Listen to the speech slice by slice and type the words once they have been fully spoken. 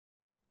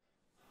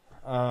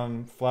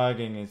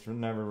flagging is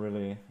never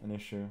really an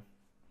issue.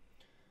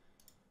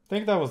 I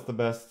think that was the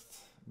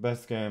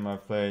best game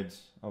I've played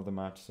of the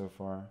match so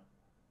far.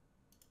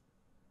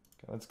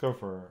 Okay, let's go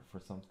for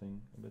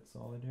something a bit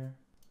solid here.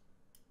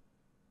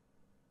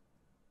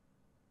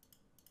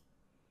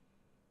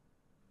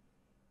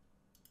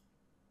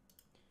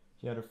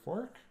 He had a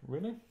fork?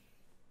 Really?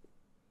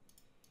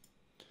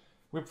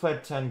 We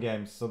played 10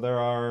 games, so there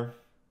are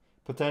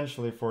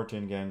potentially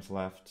 14 games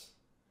left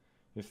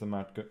if the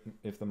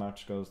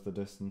match goes the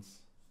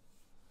distance.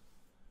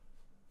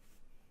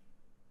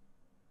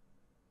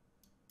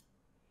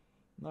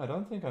 No, I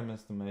don't think I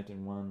missed a mate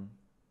in one,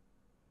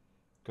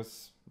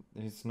 because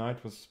his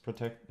knight was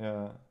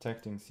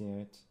protecting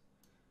c8.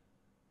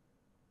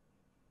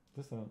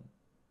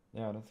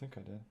 Yeah, I don't think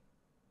I did.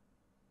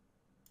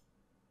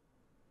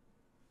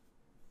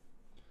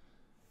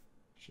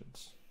 Should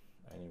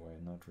anyway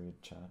not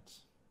read chat.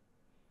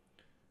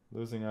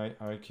 Losing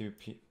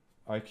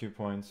IQ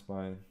points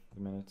by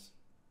the minute.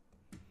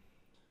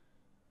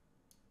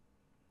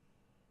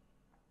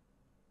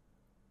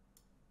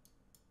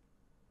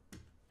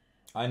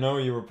 I know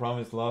you were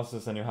promised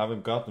losses and you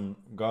haven't gotten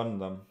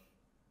them.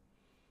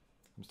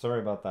 I'm sorry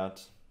about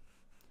that.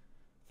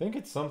 I think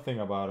it's something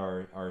about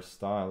our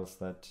styles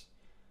that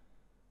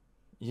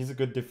he's a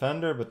good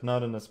defender but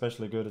not an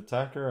especially good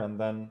attacker, and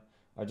then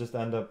I just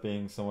end up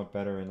being somewhat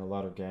better in a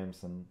lot of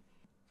games and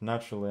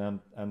naturally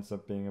ends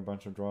up being a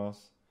bunch of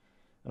draws.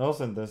 And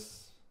also in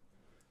this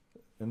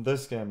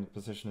game the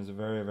position is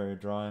very, very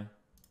dry.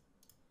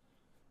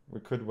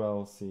 We could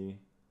well see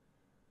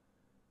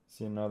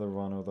another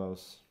one of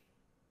those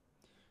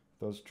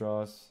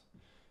draws.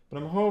 But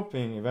I'm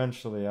hoping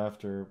eventually,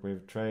 after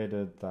we've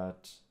traded,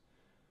 that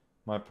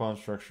my pawn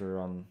structure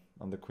on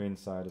the queen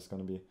side is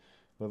going to be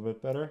a little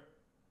bit better.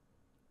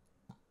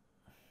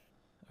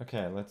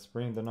 Okay, let's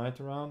bring the knight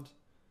around.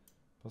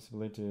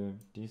 Possibly to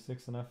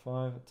d6 and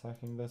f5,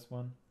 attacking this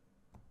one.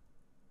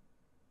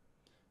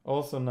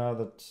 Also, now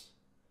that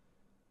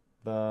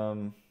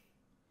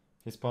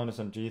his pawn is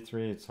on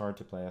g3, it's hard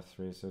to play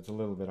f3, so it's a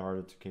little bit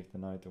harder to kick the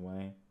knight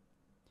away.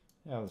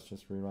 Yeah, let's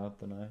just reroute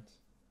the knight.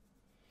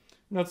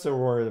 I'm not so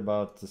worried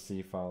about the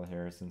c file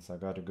here, since I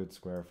got a good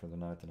square for the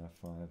knight in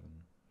f5,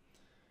 and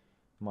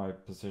my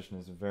position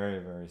is very,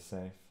 very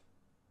safe.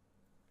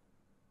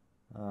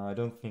 I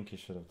don't think he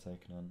should have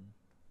taken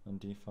on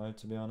d5,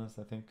 to be honest.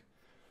 I think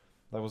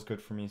that was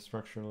good for me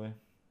structurally.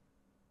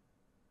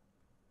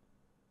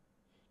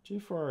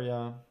 g4,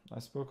 yeah, I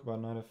spoke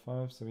about knight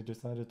f5, so we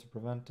decided to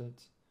prevent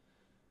it.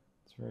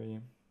 It's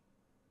very,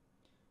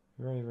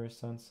 very, very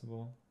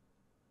sensible.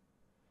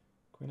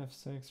 Queen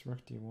f6,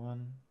 rook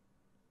d1,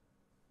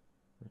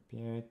 rook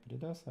b8, but he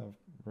does have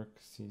rook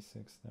c6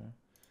 there.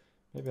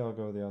 Maybe I'll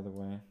go the other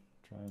way,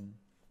 try and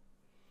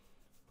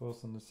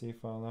post on the c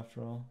file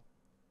after all.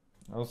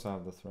 I also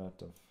have the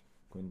threat of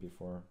queen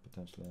b4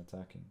 potentially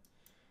attacking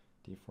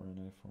d4 and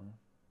a4.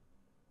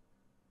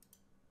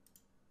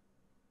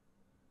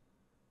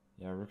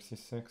 Yeah, rook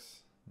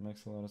c6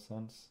 makes a lot of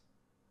sense.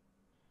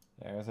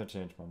 Yeah, I guess I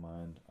changed my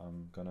mind.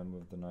 I'm gonna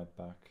move the knight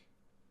back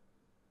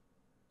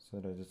so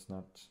that it's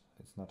not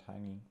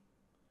hanging.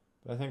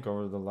 But I think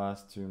over the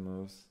last the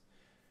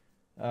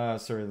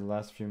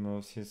last few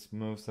moves, his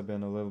moves have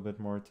been a little bit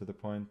more to the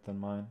point than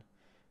mine.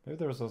 Maybe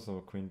there was also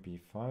a queen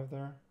b5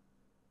 there.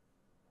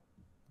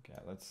 Okay,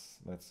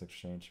 let's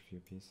exchange a few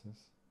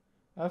pieces.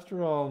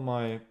 After all,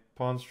 my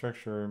pawn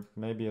structure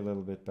may be a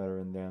little bit better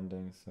in the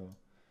ending, so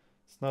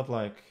it's not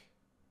like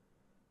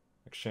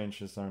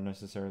exchanges are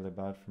necessarily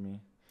bad for me.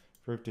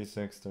 Rook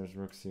d6, there's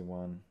rook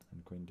c1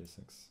 and queen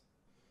d6.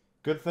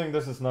 Good thing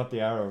this is not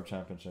the Arrow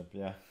Championship.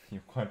 Yeah,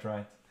 you're quite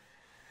right.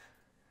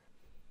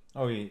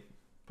 Oh, he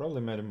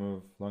probably made a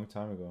move a long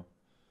time ago.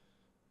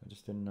 I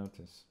just didn't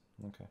notice.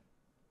 Okay.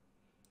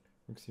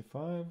 Rook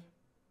c5.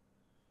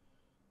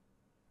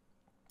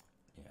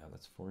 Yeah,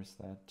 let's force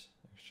that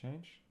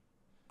exchange.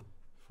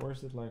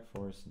 Force it like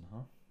forcing,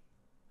 huh?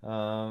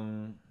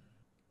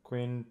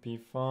 Queen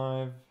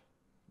b5.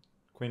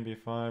 Queen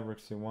b5, rook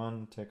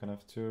c1, take on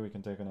f2. We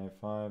can take on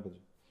a5, but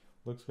it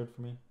looks good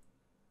for me.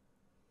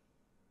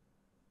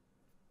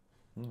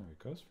 Oh, he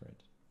goes for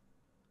it.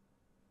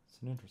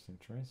 It's an interesting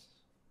choice.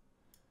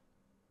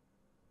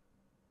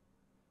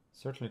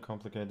 Certainly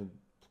complicating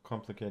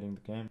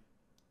the game.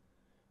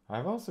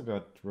 I've also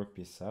got rook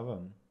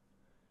b7.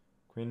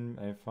 Queen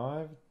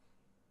a5,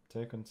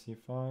 take on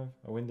c5.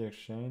 I win the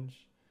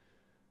exchange.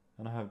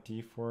 And I have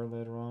d4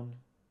 later on.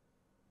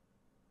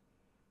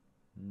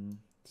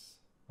 It's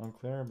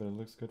unclear, but it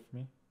looks good for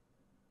me.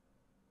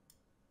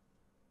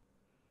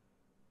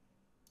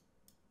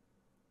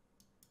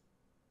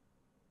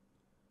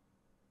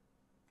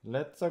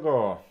 Let's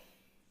go.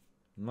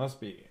 Must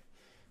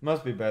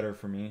be better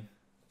for me.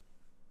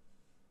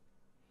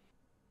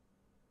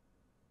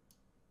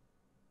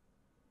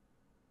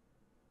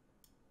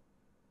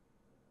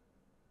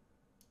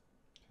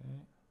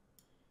 Okay.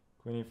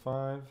 Queen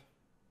e5.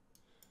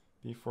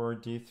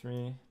 b4,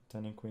 d3,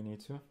 turning queen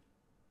e2.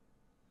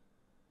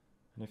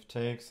 And if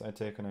takes, I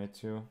take on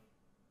a2.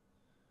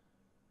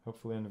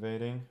 Hopefully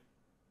invading.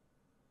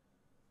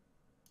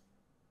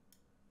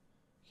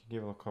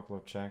 give a couple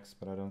of checks,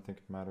 but I don't think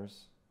it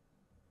matters.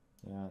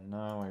 Yeah,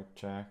 now I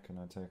check and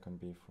I take on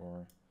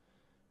b4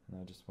 and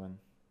I just win.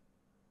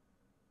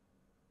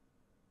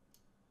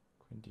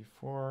 Queen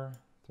d4,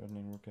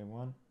 threatening rook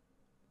a1.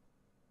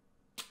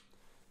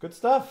 Good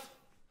stuff!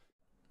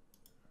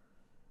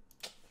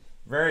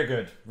 Very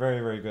good,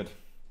 very good.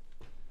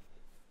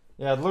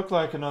 Yeah, it looked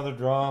like another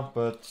draw,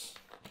 but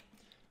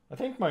I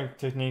think my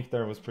technique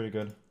there was pretty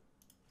good.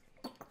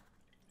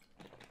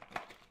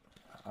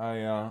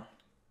 I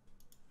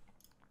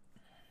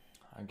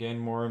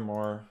gained more and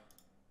more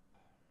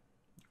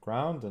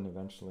ground, and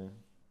eventually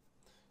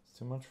it's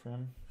too much for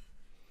him.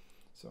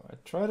 So I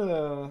try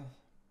to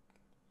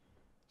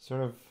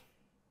sort of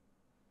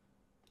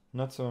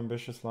not so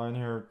ambitious line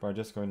here by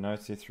just going knight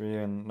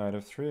c3 and knight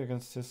f3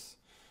 against his.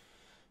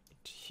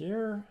 But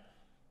here,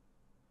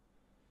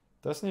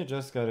 doesn't he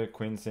just get a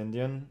queen's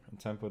Indian and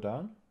tempo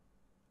down?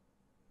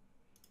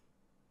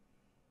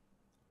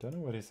 Don't know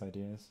what his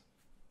idea is.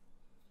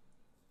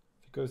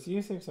 If he goes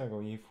e6, I go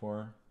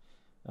e4.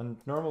 And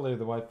normally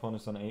the white pawn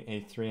is on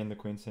a3 and the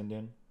queen's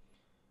Indian.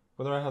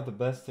 Whether I have the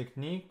best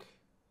technique?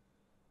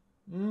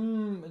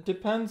 It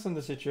depends on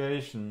the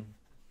situation.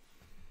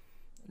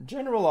 In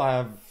general, I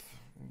have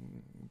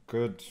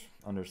good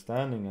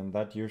understanding, and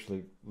that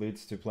usually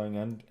leads to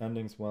playing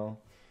endings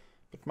well.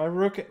 But my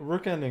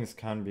rook endings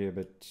can be a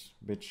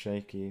bit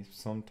shaky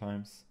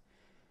sometimes.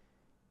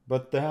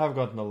 But they have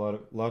gotten a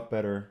lot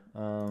better.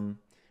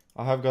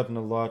 I have gotten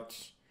a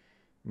lot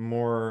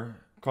more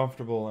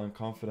comfortable and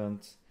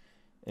confident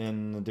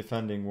in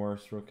defending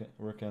worse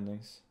rook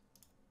endings.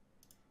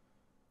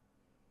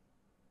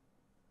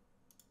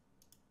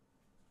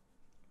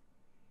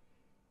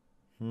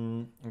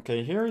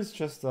 Okay, here is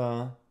just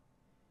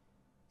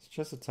it's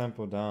just a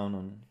tempo down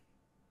on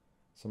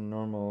some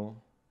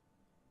normal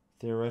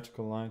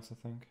theoretical lines, I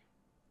think.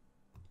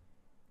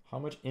 How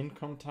much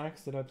income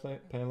tax did I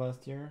pay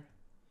last year?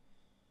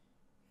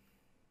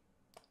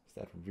 Is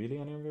that really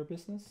any of your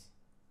business?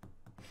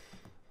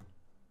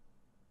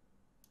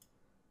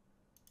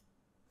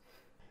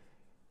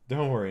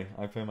 Don't worry,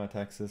 I pay my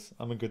taxes.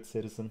 I'm a good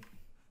citizen.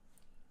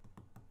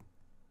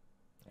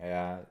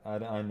 Yeah,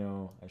 I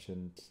know I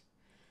shouldn't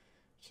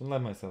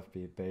let myself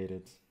be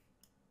baited.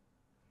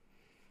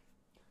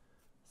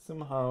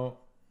 Somehow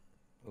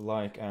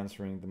like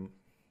answering the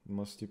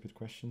most stupid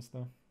questions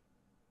though.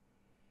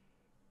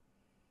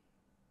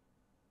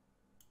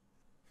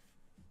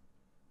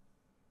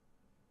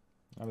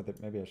 Oh,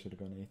 but maybe I should have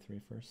gone a3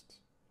 first.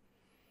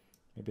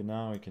 Maybe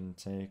now I can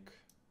take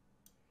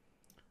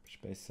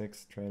bishop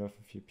a6, trade off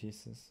a few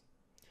pieces.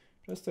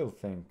 But I still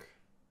think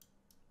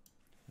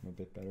I'm a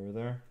bit better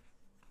there.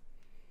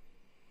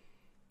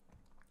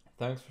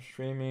 Thanks for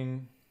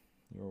streaming.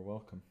 You're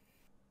welcome.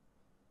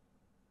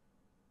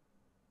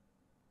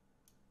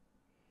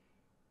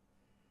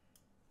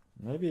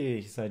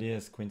 Maybe his idea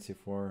is queen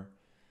c4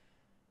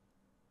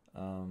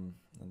 and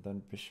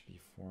then bishop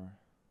e4.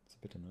 It's a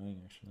bit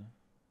annoying actually.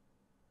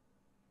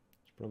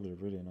 It's probably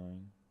really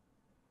annoying.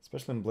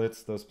 Especially in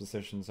Blitz, those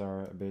positions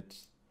are a bit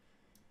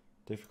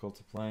difficult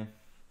to play.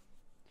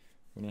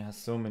 When he has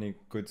so many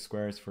good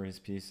squares for his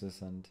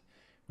pieces and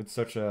with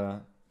such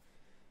a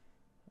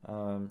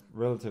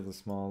relatively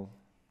small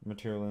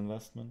material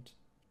investment.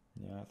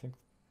 Yeah, I think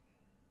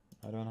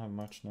I don't have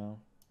much now.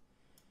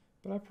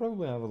 But I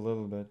probably have a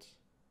little bit.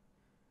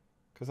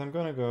 Because I'm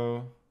going to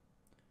go,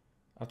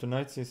 after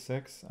knight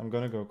c6, I'm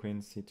going to go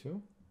queen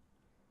c2.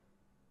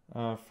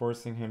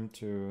 Forcing him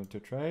to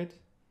trade.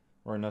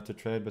 Or not to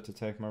trade, but to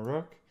take my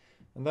rook.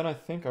 And then I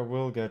think I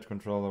will get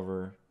control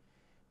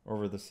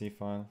over the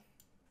c-file.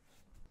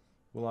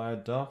 Will I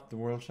adopt the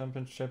World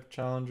Championship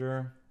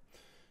Challenger?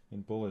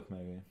 In bullet,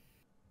 maybe.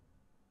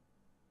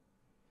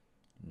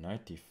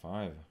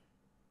 95.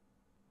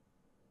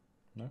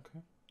 Okay.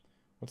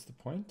 What's the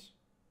point?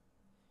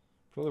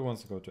 Probably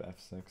wants to go to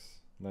f6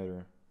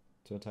 later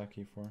to attack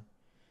e4. So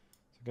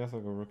I guess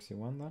I'll go rook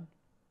c1 then.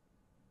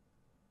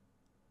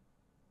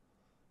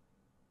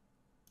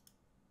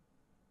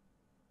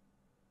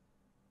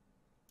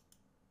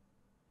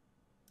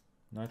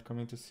 Knight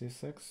coming to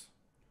c6.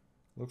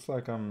 Looks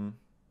like I'm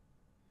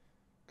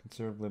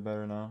considerably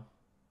better now.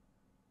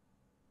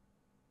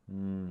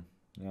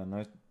 Yeah,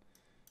 knight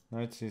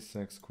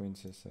c6, queen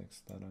c6,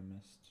 that I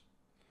missed.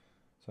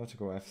 So I have to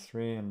go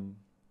f3, and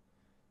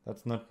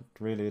that's not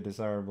really a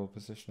desirable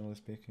positionally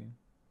speaking.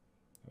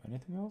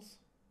 Anything else?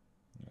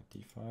 Yeah,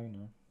 d5,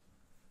 no.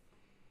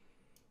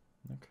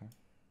 Okay.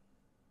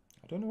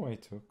 I don't know why he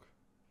took.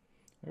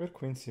 I got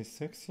queen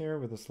c6 here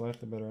with a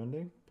slightly better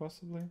ending,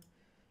 possibly.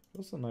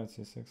 Also knight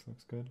c6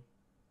 looks good.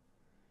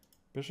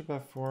 Bishop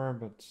f4,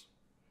 but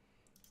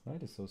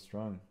knight is so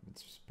strong.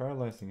 It's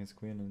paralyzing his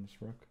queen and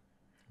his rook.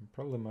 I'm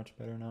probably much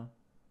better now.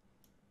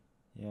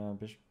 Yeah,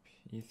 bishop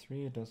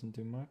e3 doesn't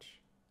do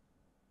much.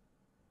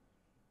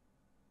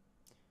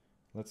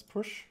 Let's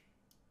push.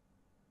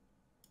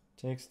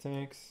 Takes.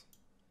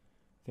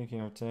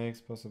 Thinking of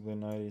takes, possibly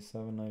knight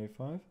e7, knight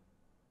e5.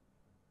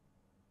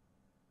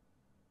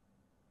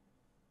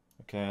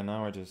 Okay,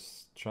 now I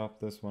just chop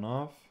this one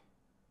off.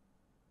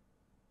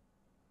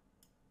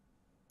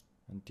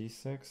 And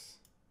d6.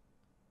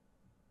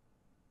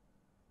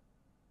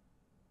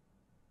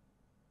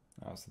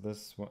 Oh, so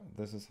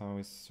this is how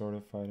he's sort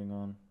of fighting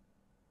on.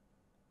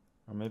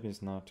 Or maybe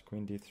it's not.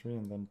 Queen d3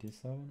 and then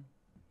d7. I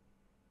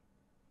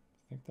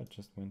think that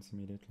just wins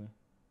immediately.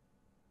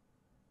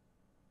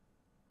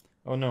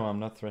 Oh no, I'm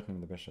not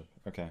threatening the bishop.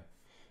 Okay.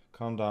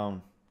 Calm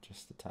down.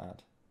 Just a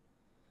tad.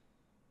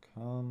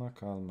 Calma,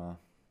 calma.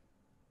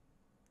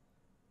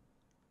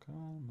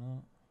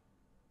 Calma.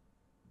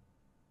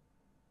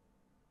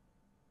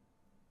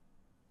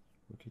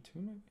 Rook e2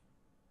 maybe?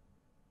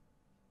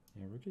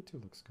 Yeah, rook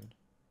e2 looks good.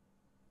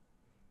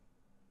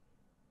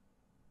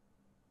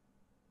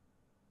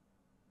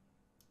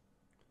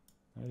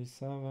 Knight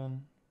e7.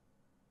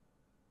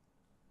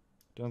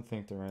 Don't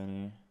think there are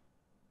any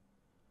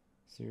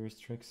serious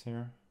tricks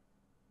here.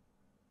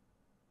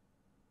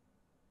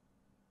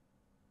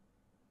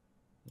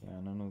 Yeah,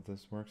 none of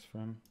this works for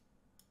him.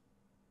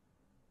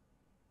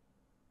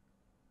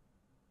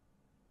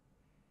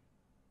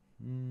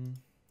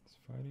 He's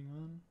fighting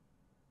on.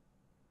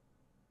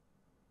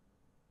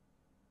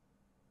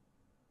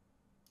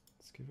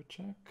 Let's give a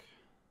check.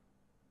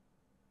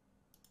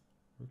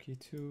 Rook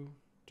e2.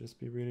 Just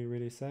be really,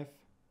 really safe.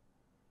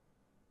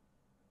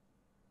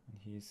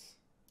 And he's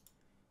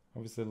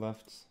obviously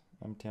left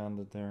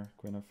empty-handed there.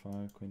 Queen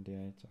f5, queen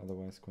d8,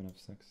 otherwise queen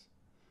f6.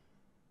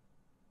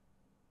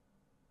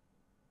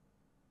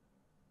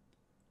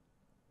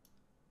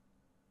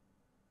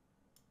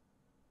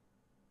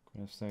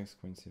 Queen f6,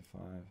 queen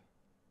c5.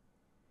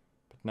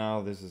 But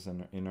now this is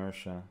an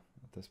inertia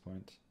at this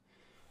point.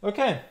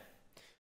 Okay.